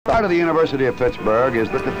Part of the University of Pittsburgh is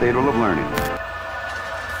the Cathedral of Learning.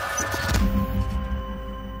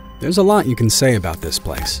 There's a lot you can say about this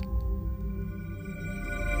place.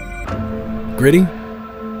 Gritty?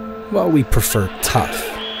 Well, we prefer tough.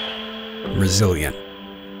 Resilient.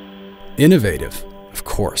 Innovative, of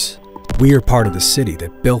course. We are part of the city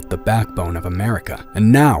that built the backbone of America,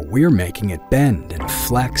 and now we're making it bend and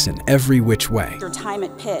flex in every which way. Your time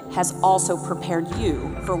at Pitt has also prepared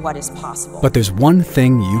you for what is possible. But there's one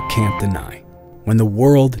thing you can't deny. When the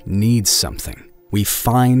world needs something, we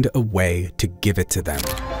find a way to give it to them.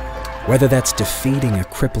 Whether that's defeating a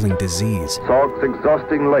crippling disease, Salt's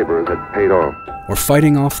exhausting labors had paid off. or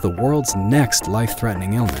fighting off the world's next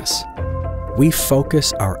life-threatening illness, we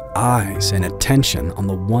focus our eyes and attention on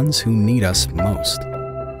the ones who need us most,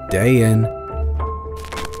 day in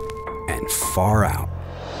and far out.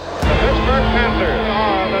 The Pittsburgh Panthers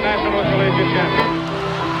are the National Collegiate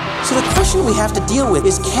Champions. So the question we have to deal with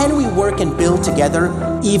is, can we work and build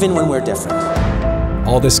together even when we're different?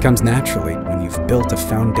 All this comes naturally when you've built a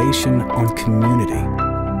foundation on community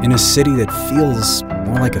in a city that feels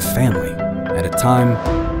more like a family at a time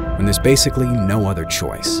when there's basically no other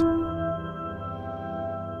choice.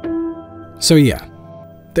 So yeah,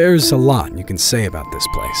 there's a lot you can say about this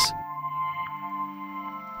place.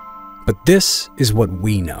 But this is what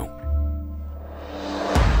we know.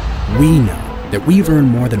 We know that we've earned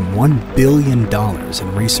more than $1 billion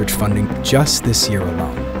in research funding just this year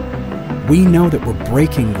alone. We know that we're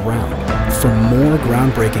breaking ground for more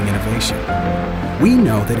groundbreaking innovation. We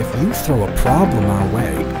know that if you throw a problem our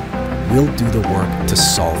way, we'll do the work to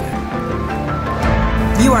solve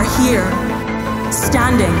it. You are here,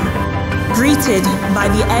 standing, greeted by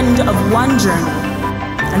the end of one journey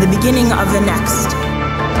and the beginning of the next.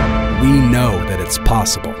 We know that it's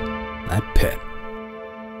possible at Pitt.